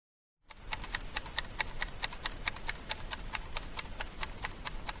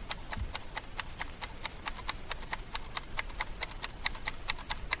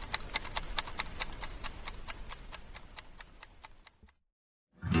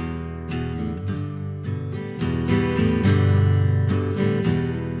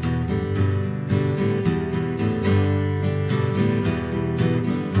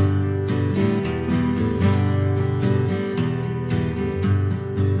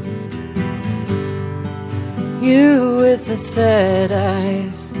You with the sad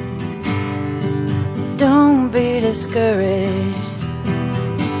eyes, don't be discouraged.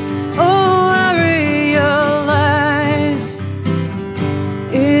 Oh, I realize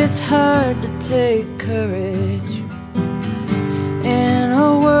it's hard to take courage in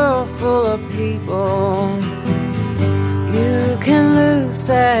a world full of people. You can lose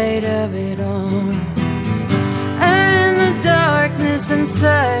sight of it all, and the darkness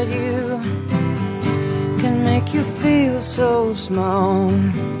inside you can make you feel so small.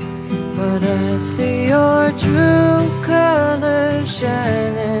 But I see your true colors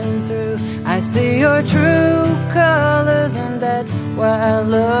shining through. I see your true colors, and that's why I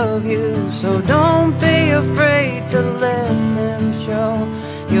love you. So don't be afraid to let them show.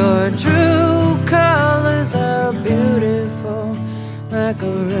 Your true colors are beautiful, like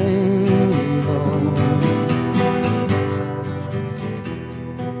a rainbow.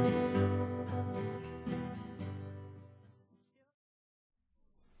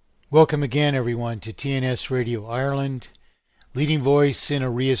 Welcome again, everyone, to TNS Radio Ireland, leading voice in a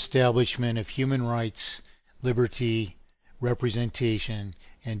re-establishment of human rights, liberty, representation,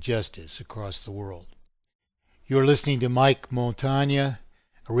 and justice across the world. You're listening to Mike Montagne,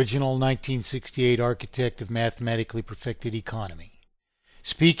 original 1968 architect of Mathematically Perfected Economy,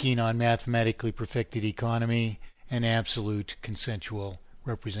 speaking on Mathematically Perfected Economy and absolute consensual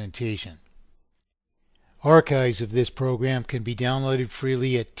representation. Archives of this program can be downloaded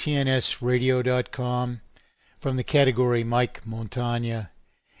freely at tnsradio.com from the category Mike Montagne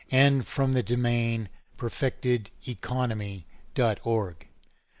and from the domain perfectedeconomy.org.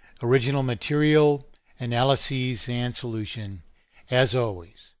 Original material, analyses, and solution, as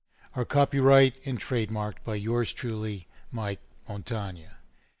always, are copyright and trademarked by yours truly, Mike Montagne.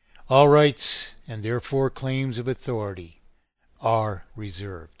 All rights, and therefore claims of authority, are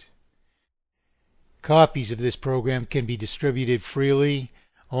reserved. Copies of this program can be distributed freely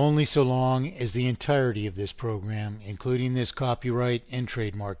only so long as the entirety of this program, including this copyright and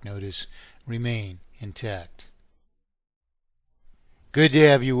trademark notice, remain intact. Good to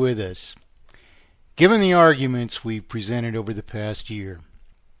have you with us. Given the arguments we've presented over the past year,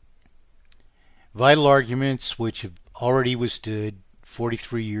 vital arguments which have already withstood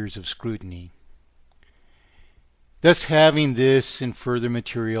 43 years of scrutiny, thus having this and further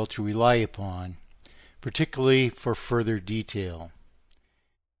material to rely upon, particularly for further detail,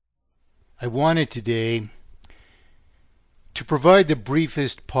 I wanted today to provide the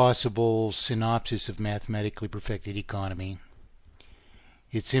briefest possible synopsis of Mathematically Perfected Economy,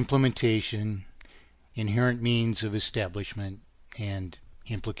 its implementation, inherent means of establishment, and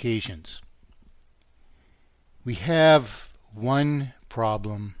implications. We have one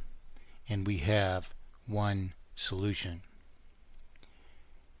problem and we have one solution.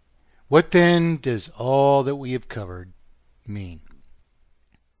 What then does all that we have covered mean?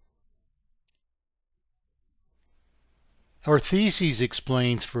 Our thesis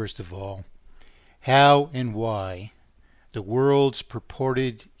explains, first of all, how and why the world's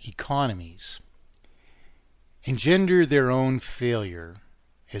purported economies engender their own failure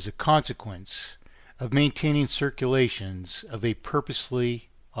as a consequence of maintaining circulations of a purposely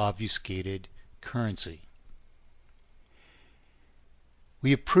obfuscated currency. We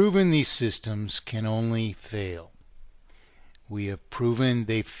have proven these systems can only fail. We have proven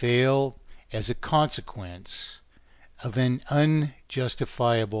they fail as a consequence of an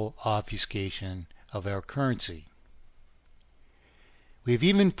unjustifiable obfuscation of our currency. We have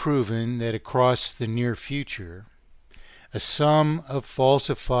even proven that across the near future, a sum of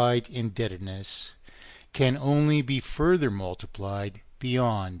falsified indebtedness can only be further multiplied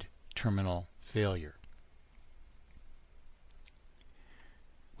beyond terminal failure.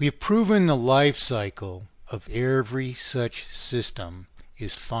 We have proven the life cycle of every such system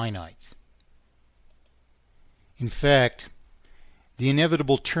is finite. In fact, the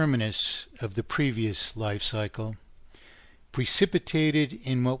inevitable terminus of the previous life cycle precipitated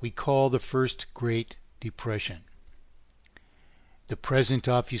in what we call the First Great Depression. The present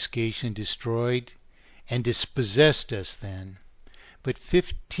obfuscation destroyed and dispossessed us then, but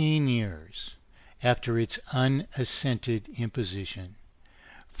 15 years after its unassented imposition,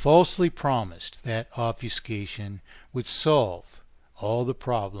 falsely promised that obfuscation would solve all the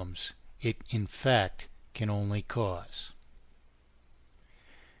problems it in fact can only cause.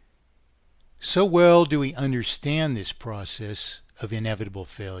 So well do we understand this process of inevitable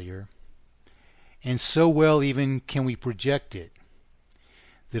failure, and so well even can we project it,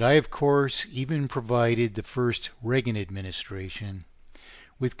 that I of course even provided the first Reagan administration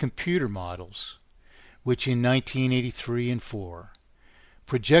with computer models which in 1983 and 4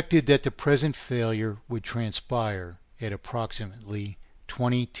 projected that the present failure would transpire at approximately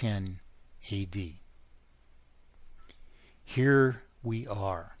 2010 AD. Here we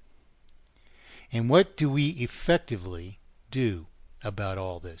are. And what do we effectively do about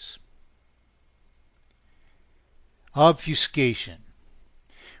all this? Obfuscation.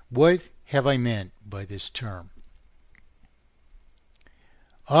 What have I meant by this term?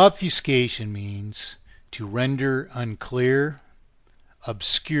 Obfuscation means to render unclear,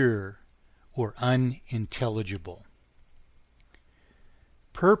 obscure, or unintelligible.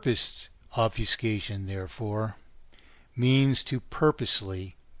 Purposed obfuscation, therefore, means to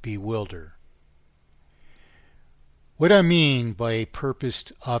purposely bewilder. What I mean by a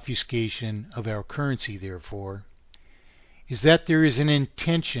purposed obfuscation of our currency, therefore, is that there is an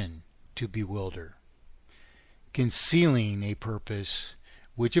intention to bewilder, concealing a purpose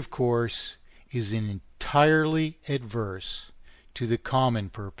which, of course, is entirely adverse to the common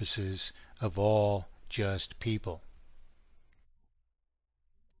purposes of all just people.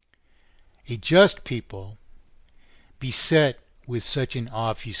 A just people, beset with such an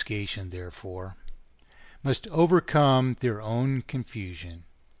obfuscation, therefore, must overcome their own confusion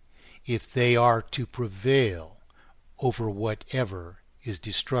if they are to prevail over whatever is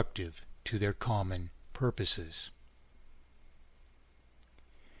destructive to their common purposes.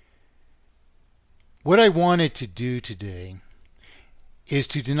 What I wanted to do today is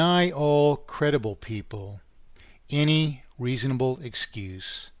to deny all credible people any reasonable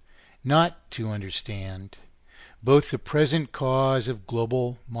excuse not to understand both the present cause of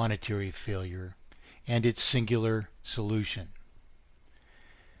global monetary failure and its singular solution.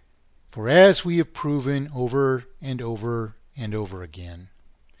 For as we have proven over and over and over again,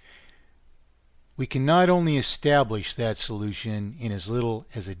 we can not only establish that solution in as little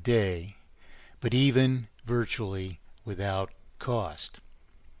as a day, but even virtually without cost.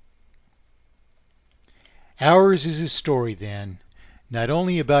 Ours is a story, then, not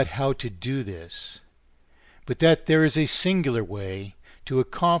only about how to do this, but that there is a singular way to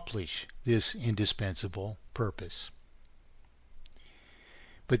accomplish this indispensable purpose.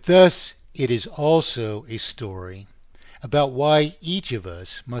 But thus it is also a story about why each of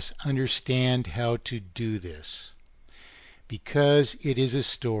us must understand how to do this, because it is a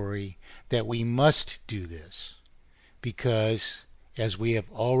story that we must do this, because, as we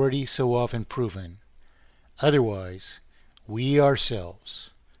have already so often proven, otherwise we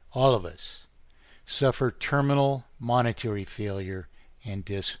ourselves, all of us, suffer terminal monetary failure and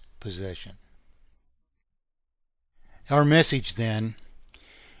dispossession. Our message, then,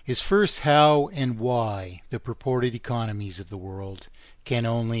 is first how and why the purported economies of the world can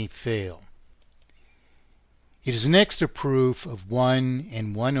only fail. It is next a proof of one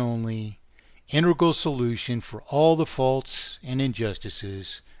and one only integral solution for all the faults and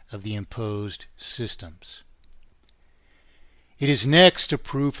injustices of the imposed systems. It is next a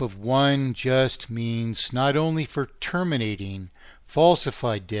proof of one just means not only for terminating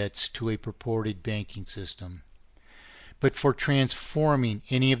falsified debts to a purported banking system, but for transforming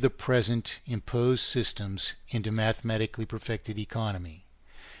any of the present imposed systems into mathematically perfected economy,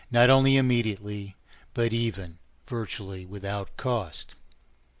 not only immediately, but even virtually without cost.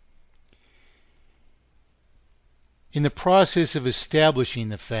 In the process of establishing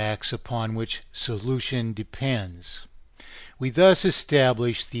the facts upon which solution depends, we thus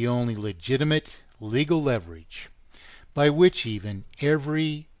establish the only legitimate legal leverage by which even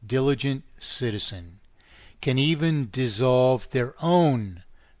every diligent citizen can even dissolve their own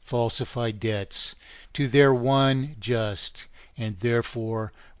falsified debts to their one just and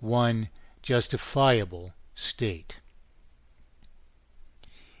therefore one justifiable state.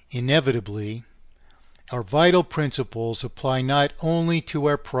 Inevitably, our vital principles apply not only to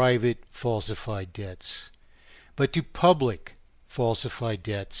our private falsified debts, but to public falsified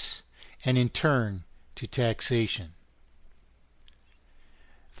debts, and in turn to taxation.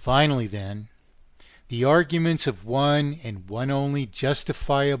 Finally, then, the arguments of one and one only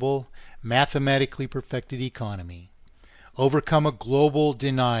justifiable, mathematically perfected economy overcome a global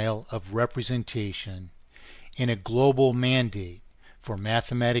denial of representation in a global mandate for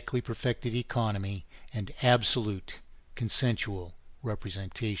mathematically perfected economy and absolute consensual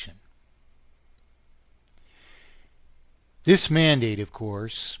representation. This mandate, of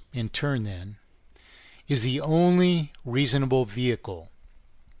course, in turn then, is the only reasonable vehicle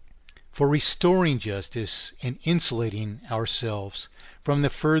for restoring justice and insulating ourselves from the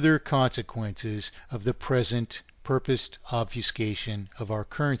further consequences of the present purposed obfuscation of our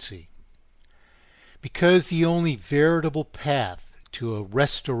currency. Because the only veritable path to a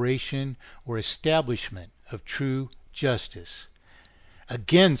restoration or establishment of true justice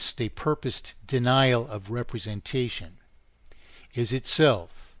against a purposed denial of representation is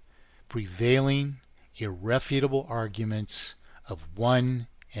itself prevailing, irrefutable arguments of one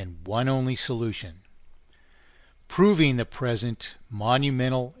and one only solution, proving the present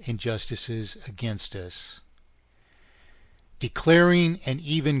monumental injustices against us, declaring and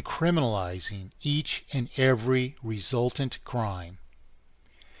even criminalizing each and every resultant crime,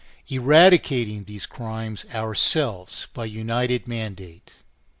 eradicating these crimes ourselves by united mandate,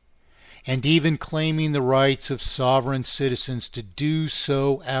 and even claiming the rights of sovereign citizens to do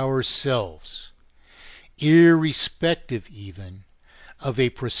so ourselves, irrespective even of a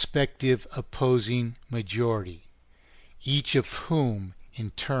prospective opposing majority, each of whom, in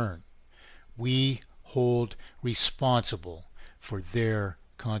turn, we hold responsible for their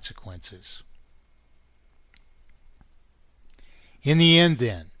consequences. In the end,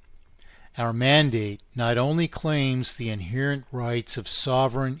 then, our mandate not only claims the inherent rights of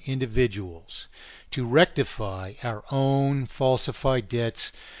sovereign individuals to rectify our own falsified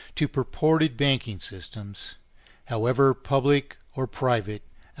debts to purported banking systems, however public or private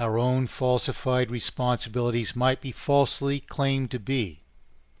our own falsified responsibilities might be falsely claimed to be.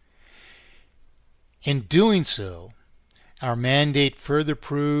 In doing so, our mandate further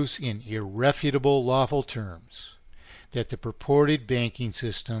proves in irrefutable lawful terms that the purported banking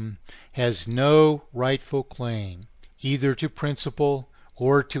system has no rightful claim either to principal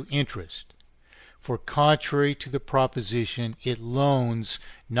or to interest, for contrary to the proposition, it loans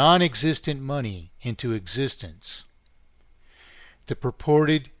non-existent money into existence. The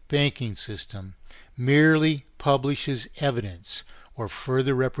purported banking system merely publishes evidence or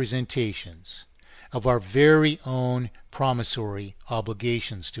further representations of our very own promissory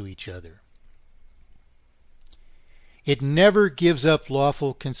obligations to each other. It never gives up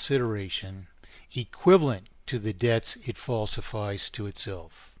lawful consideration equivalent to the debts it falsifies to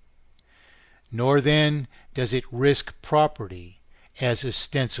itself. Nor then does it risk property as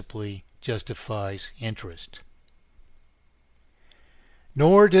ostensibly justifies interest.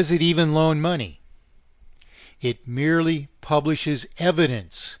 Nor does it even loan money. It merely publishes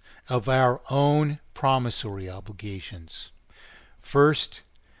evidence of our own promissory obligations. First,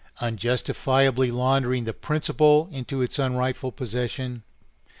 unjustifiably laundering the principal into its unrightful possession,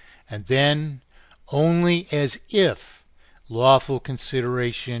 and then, only as if lawful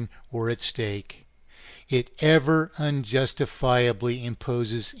consideration were at stake, it ever unjustifiably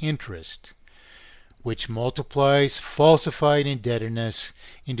imposes interest, which multiplies falsified indebtedness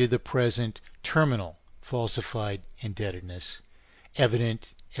into the present terminal falsified indebtedness, evident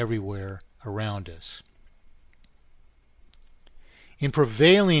everywhere around us. In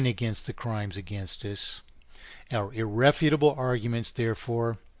prevailing against the crimes against us, our irrefutable arguments,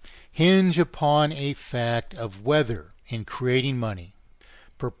 therefore, hinge upon a fact of whether, in creating money,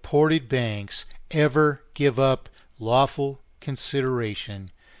 purported banks ever give up lawful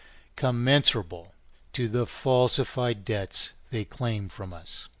consideration commensurable to the falsified debts they claim from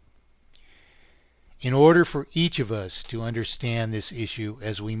us. In order for each of us to understand this issue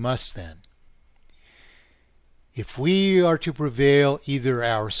as we must then, if we are to prevail either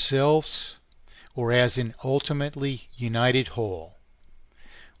ourselves or as an ultimately united whole,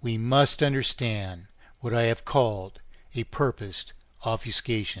 we must understand what I have called a purposed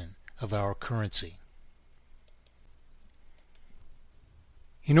obfuscation of our currency.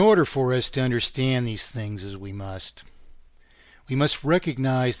 In order for us to understand these things as we must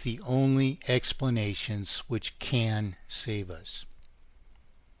recognize the only explanations which can save us.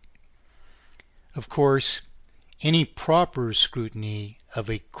 Of course, any proper scrutiny of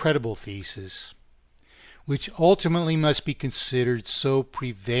a credible thesis, which ultimately must be considered so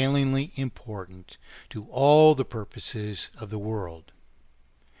prevailingly important to all the purposes of the world,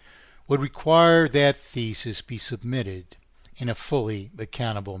 would require that thesis be submitted in a fully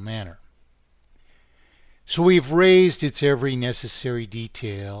accountable manner. So we have raised its every necessary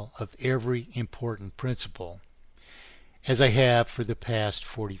detail of every important principle, as I have for the past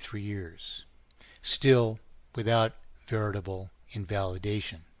 43 years, still without veritable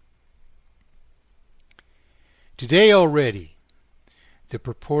invalidation. Today already, the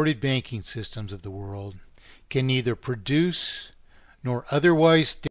purported banking systems of the world can neither produce nor otherwise